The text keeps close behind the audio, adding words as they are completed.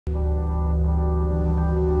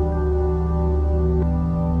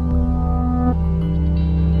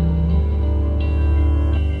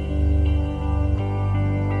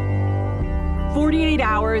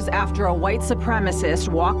hours after a white supremacist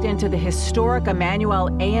walked into the historic Emanuel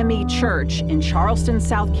AME Church in Charleston,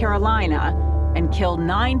 South Carolina, and killed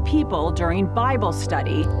 9 people during Bible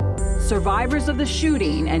study, survivors of the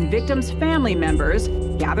shooting and victims' family members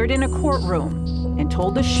gathered in a courtroom and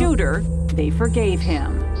told the shooter they forgave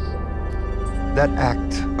him. That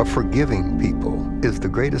act of forgiving people is the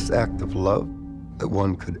greatest act of love that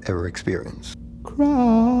one could ever experience.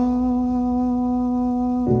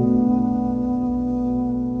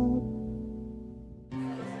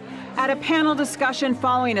 At a panel discussion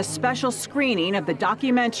following a special screening of the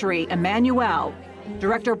documentary Emanuel,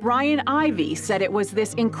 director Brian Ivey said it was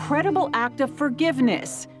this incredible act of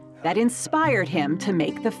forgiveness that inspired him to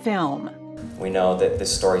make the film. We know that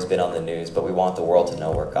this story's been on the news, but we want the world to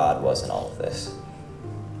know where God was in all of this.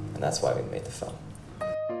 And that's why we made the film.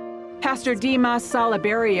 Pastor Dimas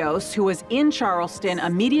Salaberios, who was in Charleston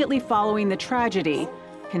immediately following the tragedy,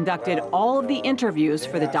 conducted all of the interviews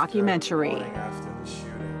for the documentary.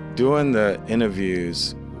 Doing the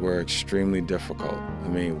interviews were extremely difficult. I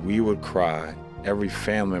mean, we would cry. Every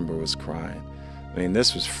family member was crying. I mean,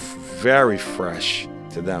 this was very fresh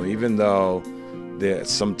to them. Even though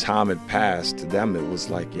some time had passed, to them it was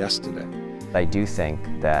like yesterday. I do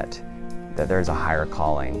think that there's a higher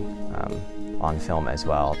calling on film as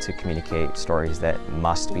well to communicate stories that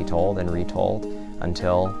must be told and retold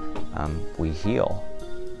until we heal.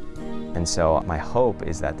 And so my hope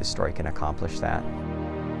is that this story can accomplish that.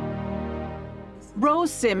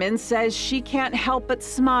 Rose Simmons says she can't help but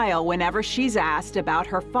smile whenever she's asked about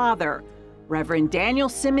her father, Reverend Daniel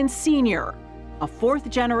Simmons Sr., a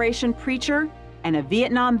 4th-generation preacher and a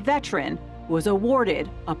Vietnam veteran who was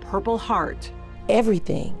awarded a Purple Heart.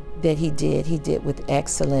 Everything that he did with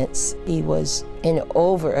excellence. He was an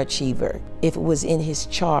overachiever. If it was in his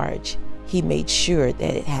charge, he made sure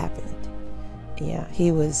that it happened. Yeah,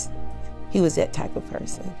 he was that type of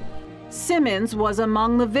person. Simmons was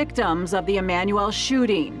among the victims of the Emanuel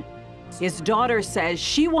shooting. His daughter says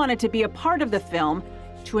she wanted to be a part of the film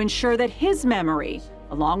to ensure that his memory,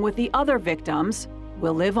 along with the other victims,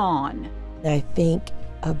 will live on. I think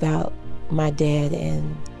about my dad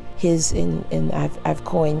and I've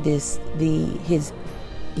coined this, his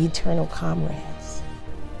eternal comrades,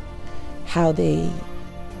 how they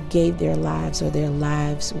gave their lives, or their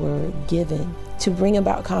lives were given to bring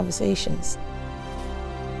about conversations.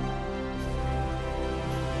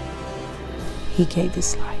 He gave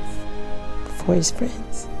his life for his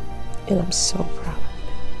friends, and I'm so proud of him.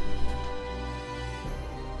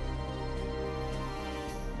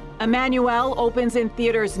 Emanuel opens in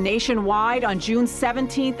theaters nationwide on June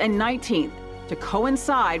 17th and 19th to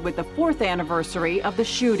coincide with the 4th anniversary of the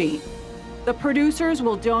shooting. The producers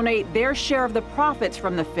will donate their share of the profits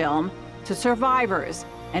from the film to survivors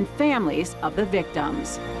and families of the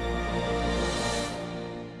victims.